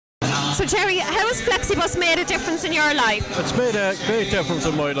So Jerry, how has Flexibus made a difference in your life? It's made a great difference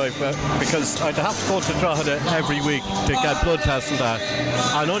in my life because I'd have to go to Drogheda every week to get blood tests and that.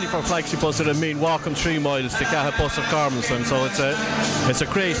 And only for Flexibus it would mean walking 3 miles to get a bus of Carmenson. So it's a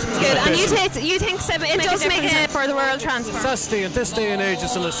great. It's good. And you think it does make it for the rural transport? Necessity in this day and age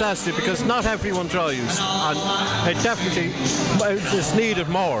is a necessity because not everyone drives, and it definitely is needed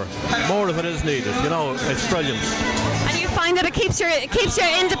more. More of it is needed. You know, it's brilliant. And you find that it keeps your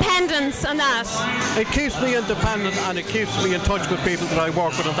independence and that? It keeps me independent and it keeps me in touch with people that I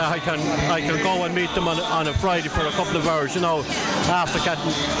work with and that I can go and meet them on a Friday for a couple of hours, you know, after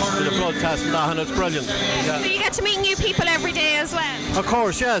getting the blood test and that, and it's brilliant. Yeah. So you get to meet new people every day as well? Of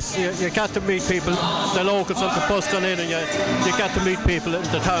course, yes. You get to meet people, the locals on the bus going in, and you get to meet people in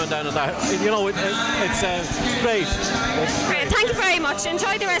the town down and that. You know, it's great. Great. Thank you very much.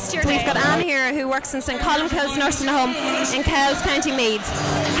 Enjoy the rest of your day. We've got Anne here who works in St Columcille's Nursing Home in Kells, County Meath.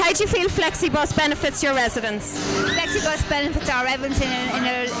 How do you feel Flexibus benefits your residents? Flexibus benefits our residents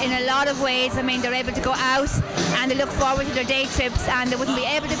in a lot of ways. I mean, they're able to go out and they look forward to their day trips, and they wouldn't be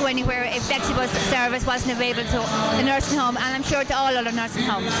able to go anywhere if Flexibus service wasn't available to the nursing home, and I'm sure to all other nursing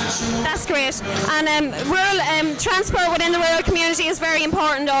homes. That's great. And rural transport within the rural community is very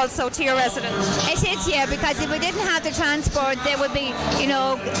important also to your residents. It is, yeah, because if we didn't have the transport, they would be, you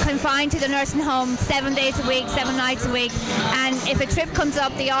know, confined to the nursing home 7 days a week, 7 nights a week, and if a trip comes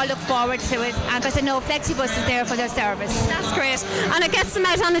up, they all look forward to it, and because they know Flexibus is there for their service. That's great. And it gets them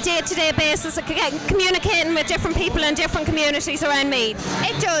out on a day-to-day basis, communicating with different people in different communities around Meath.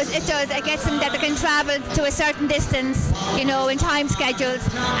 It does. It gets them that they can travel to a certain distance, you know, in time schedules,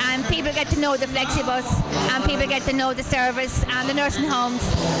 and people get to know the Flexibus, and people get to know the service and the nursing homes,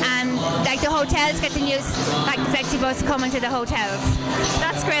 and like the hotels get to use like the Flexibus coming to the hotels.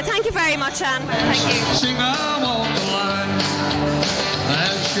 That's great. Thank you very much, Anne. Thank you. Sing I walk the line,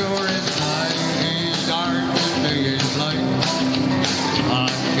 as sure as night is dark, as day is light. I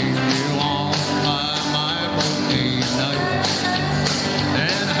keep you on my mind both day and night,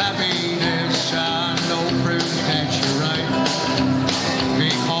 and happiness I know proves that you're right,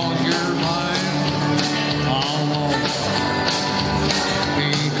 because you're mine. I won't,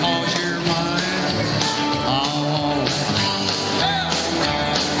 because you're mine. I won't.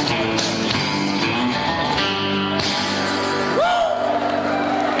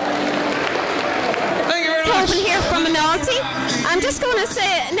 Here from Minalty. I'm just going to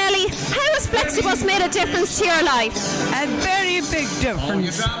say, Nellie, how has Flexibus made a difference to your life? A very big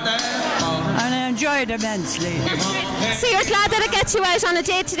difference, and I enjoy it immensely. So you're glad that it gets you out on a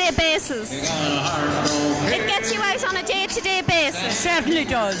day-to-day basis? It gets you out on a day-to-day basis? It certainly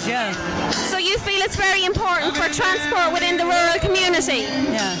does, yeah. So you feel it's very important for transport within the rural community?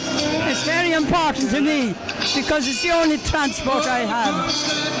 Yeah, it's very important to me because it's the only transport I have,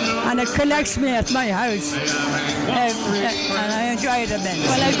 and it collects me at my house, and I enjoy it immensely.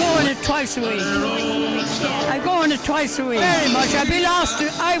 Well, I go on it twice a week. Very much.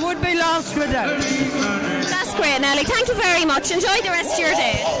 I would be lost without. That's great, Nellie. Thank you very much. Enjoy the rest of your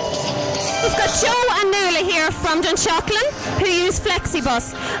day. We've got Joe and Nuala here from Dunshaughlin who use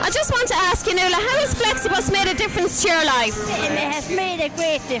Flexibus. I just want to ask you, Nuala, how has Flexibus made a difference to your life? It has made a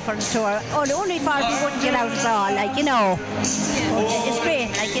great difference to her. Only for we wouldn't get out at all, like, you know. It's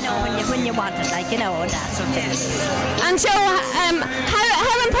great, like, you know, when you want it, like, you know, and that sort of thing. And Joe,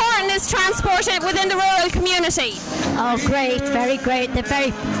 how important is transport within the rural community? Oh, great, very great. They're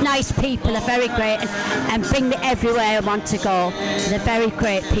very nice people, they're very great, and bring me everywhere I want to go. They're very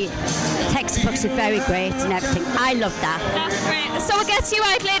great people. Textbooks are very great and everything. I love that. That's great. So it gets you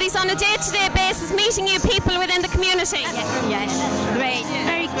out, ladies, on a day-to-day basis, meeting new people within the community. Yes, great,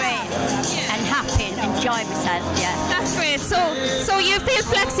 very great, and happy and enjoy myself. Yeah, that's great. So you feel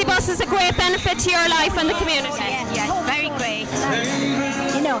Flexibus is a great benefit to your life and the community? Yes, very great.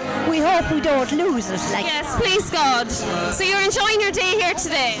 You know, we hope we don't lose it. Like, yes, please God. So you're enjoying your day here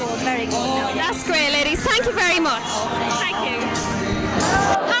today? Oh, very good. No, that's great, ladies. Thank you very much. Thank you.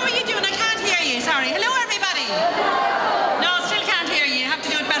 How are you doing? I can't hear you. Sorry. Hello, everybody. No, still can't hear you. You have to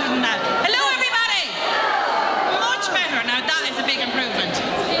do it better than that. Hello, everybody. Much better. Now that is a big improvement.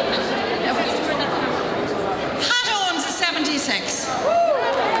 Pat Owens is 76.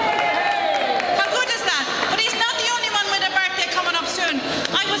 How good is that? But he's not the only one with a birthday coming up soon.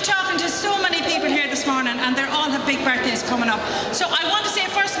 I was talking to so many people here this morning, and they all have big birthdays coming up. So I want to say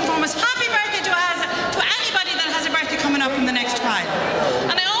first and foremost, happy birthday to anybody that has a birthday coming up in the next while.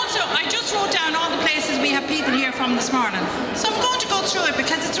 And I just wrote down all the places we have people here from this morning. So I'm going to go through it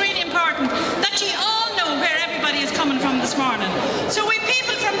because it's really important that you all know where everybody is coming from this morning. So we have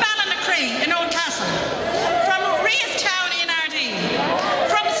people from Ballinacree in Oldcastle, from Reestown in Ardee,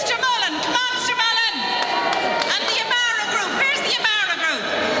 from Stirmullen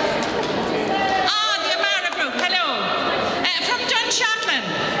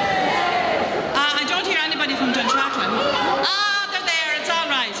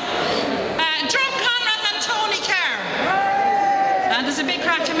a big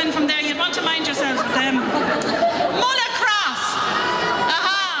crack coming from there. You'd want to mind yourselves with them. Mulla Cross.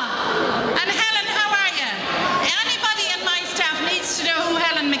 Aha. And Helen, how are you? Anybody in my staff needs to know who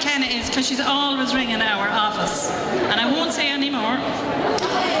Helen McKenna is, because she's always ringing our office. And I won't say any more.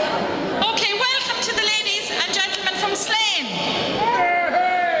 Okay, welcome to the ladies and gentlemen from Slane.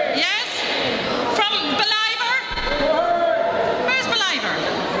 Yes? From Ballivor? Where's Ballivor?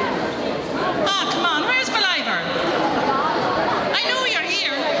 Oh, come on, where's Ballivor? I know you're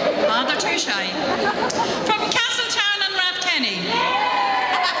here. Oh, they're too shy. From Castletown and Rathkenny.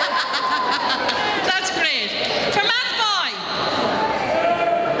 That's great. From Athboy.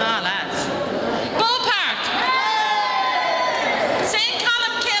 Ah, lads. Bow Park. St.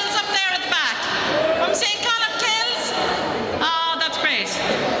 Column Kills up there at the back. From St. Column Kills. Ah, that's great.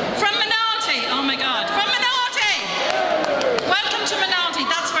 From Minalty. Oh my God. From Minalty. Welcome to Minalty.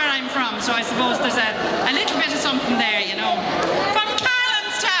 That's where I'm from. So I suppose there's a little bit of something there, you know. From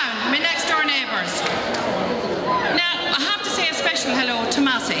Carlinstown, my next door neighbours. Now, I have to say a special hello to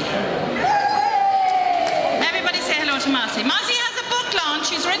Massey. Everybody say hello to Massey. Massey has a book launch.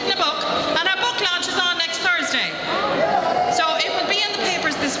 She's written a book, and her book launch is on next Thursday. So it will be in the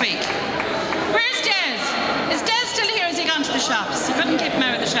papers this week. Where's Des? Is Des still here? Has he gone to the shops? You couldn't keep him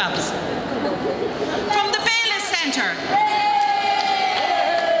out of the shops. From the Bayless Centre.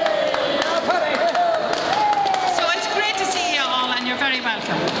 So it's great to see you all, and you're very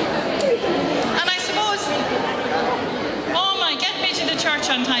welcome. And I suppose, oh my, get me to the church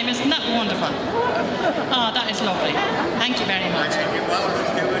on time. Isn't that wonderful? Oh, that is lovely. Thank you very much. You do always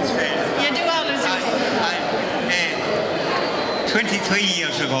do it. 23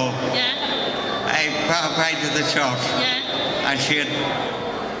 years ago, Yeah, I brought her to the church, yeah. and she had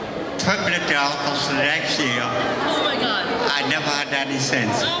tripled the offers the next year. Oh my God. I never had any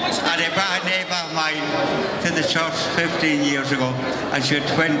sense. Oh, which And I brought a neighbour of mine to the church 15 years ago, and she had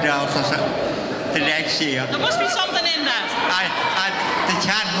twin daughters the next year. There must be something in that. And the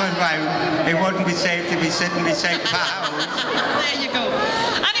chat went round, it wouldn't be safe to be sitting beside cows. There you go.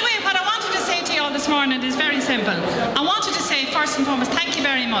 Anyway, what I wanted to say to you all this morning is very simple. I wanted to say, first and foremost, thank you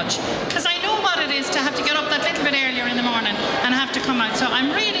very much, because I know what it is to have to get up that little bit earlier in the morning and have to come out. So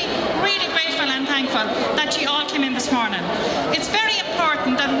I'm really, really grateful and thankful that you all came in this morning. It's very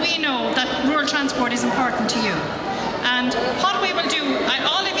important that we know that rural transport is important to you. And what we will do,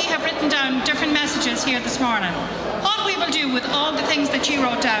 all of you have written down different messages here this morning. What we will do with all the things that you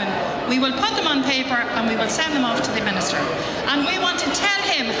wrote down, we will put them on paper and we will send them off to the Minister. And we want to tell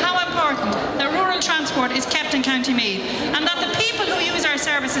him how important that rural transport is kept in County Meath, and that the people who use our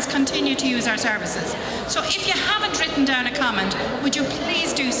services continue to use our services. So if you haven't written down a comment, would you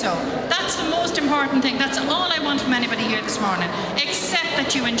please do so? That's the most important thing. That's all I want from anybody here this morning, except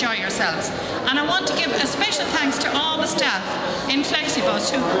that you enjoy yourselves. And I want to give a special thanks to all the staff in Flexibus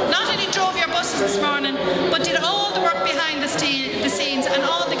who not only drove your buses this morning, but did all the work behind the scenes, and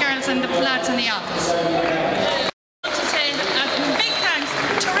all the girls and the lads in the office. I want to say a big thanks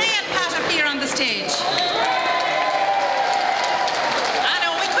to Ray and Pat up here on the stage. I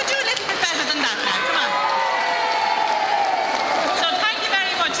know, we could do a little bit better than that now, come on. So thank you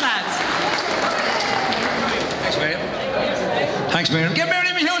very much, lads. Thanks, Miriam. Thanks, Miriam. Give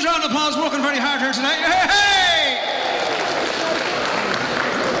Miriam a huge round of applause, working very hard here tonight. Hey, hey!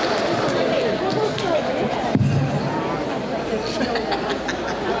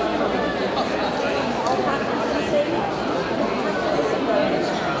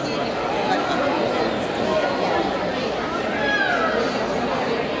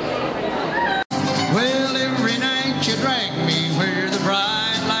 Well, every night you drag me where the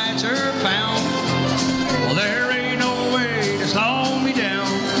bright lights are found. Well, there ain't no way to slow me down.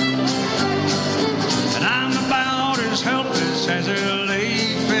 And I'm about as helpless as a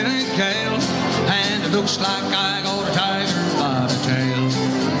leaf in a gale. And it looks like I got a tiger by the tail.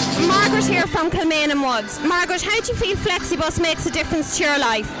 Margaret here from Kilmainham Woods. Margaret, how do you feel Flexibus makes a difference to your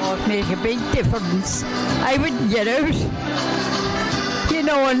life? Oh, it makes a big difference. I wouldn't get out, you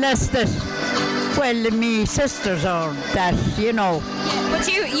know, unless that, well, me sisters or that, you know. But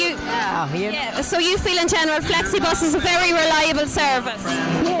you Yeah. so you feel in general Flexibus is a very reliable service?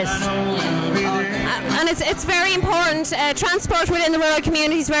 Yes. And it's very important. Transport within the rural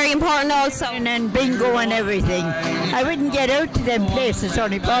community is very important also. And then bingo and everything. I wouldn't get out to them places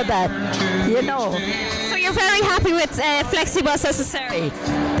only for that, you know. So you're very happy with Flexibus as a service?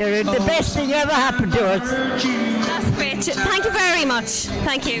 They're the best thing ever happened to us. That's great. Thank you very much.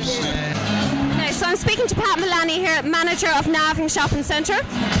 Thank you. So I'm speaking to Pat Mullaney here, manager of Navan Shopping Centre.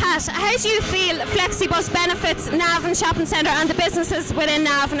 Pat, how do you feel Flexibus benefits Navan Shopping Centre and the businesses within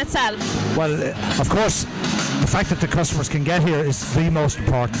Navan itself? Well, of course, the fact that the customers can get here is the most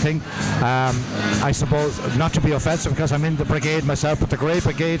important thing. I suppose, not to be offensive because I'm in the brigade myself, but the Great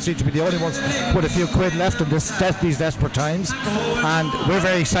Brigade seem to be the only ones with a few quid left in these desperate times, and we're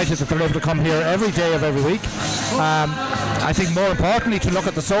very excited that they're able to come here every day of every week. I think more importantly to look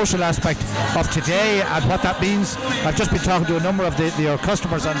at the social aspect of today and what that means. I've just been talking to a number of your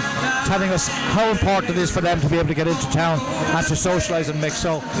customers and telling us how important it is for them to be able to get into town and to socialise and mix.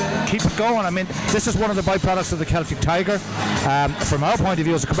 So keep it going. I mean, this is one of the byproducts of the Celtic Tiger. From our point of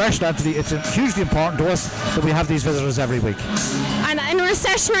view as a commercial entity, it's hugely important to us that we have these visitors every week. And in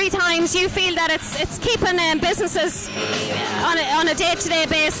recessionary times, you feel that it's keeping businesses on a day-to-day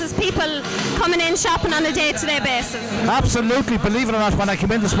basis, people coming in shopping on a day-to-day basis? Absolutely. Believe it or not, when I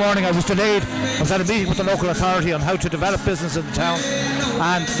came in this morning, I was delayed. I was at a meeting with the local authority on how to develop business in the town,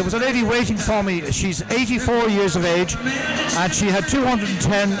 and there was a lady waiting for me. She's 84 years of age, and she had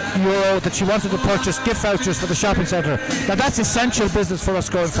 €210 that she wanted to purchase gift vouchers for the shopping centre. Now that's essential business for us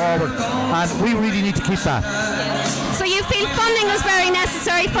going forward, and we really need to keep that. So you feel funding is very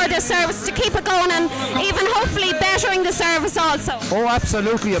necessary for this service to keep it going and even hopefully bettering the service also? Oh,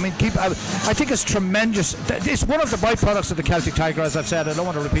 absolutely. I mean, I think it's tremendous. It's one of the byproducts of the Celtic Tiger, as I've said. I don't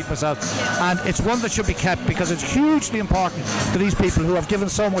want to repeat myself. And it's one that should be kept because it's hugely important to these people who have given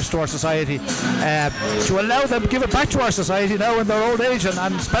so much to our society, to allow them to give it back to our society now in their old age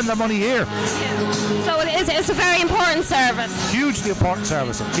and spend their money here. So it's a very important service. Hugely important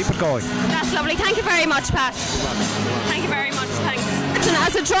service. And keep it going. That's lovely. Thank you very much, Pat. Thank you very much. Thanks.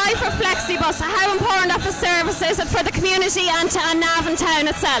 As a driver for Flexibus, how important of a service is it for the community and Navan town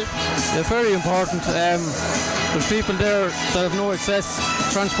itself? Yeah, very important. There's people there that have no access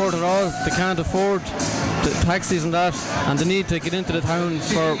transport at all. They can't afford the taxis and that, and they need to get into the town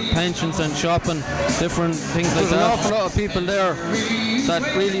for pensions and shopping, different things like that. There's an awful lot of people there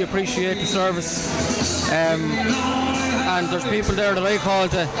that really appreciate the service. And there's people there that I call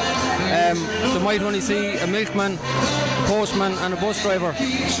to, they might only see a milkman, postman and a bus driver.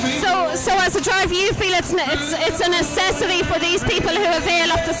 So as a driver you feel it's a necessity for these people who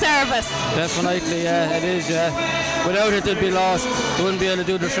avail of the service? Definitely, yeah, it is, yeah. Without it they'd be lost. They wouldn't be able to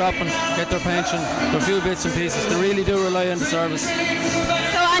do their shopping, get their pension, their few bits and pieces. They really do rely on the service.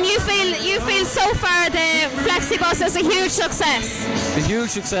 And you feel so far the Flexibus is a huge success? A huge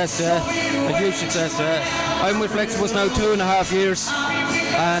success, yeah. A huge success, yeah. I'm with Flexibus now 2.5 years,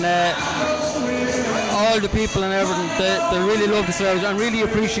 and all the people and everything, they really love the service and really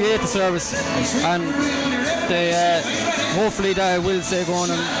appreciate the service, and they hopefully that will stay going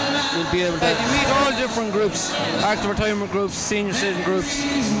and we'll be able to meet all different groups, active retirement groups, senior citizen groups,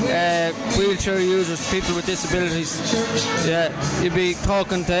 wheelchair users, people with disabilities. Yeah, you'll be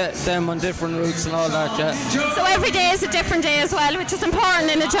talking to them on different routes and all that, yeah. So every day is a different day as well, which is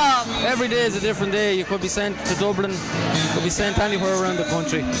important in a job? Every day is a different day. You could be sent to Dublin, you could be sent anywhere around the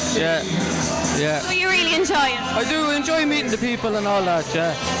country. Yeah, yeah. So you really enjoy it? I do enjoy meeting the people and all that,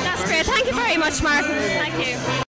 yeah. That's great. Thank you very much, Martin. Thank you.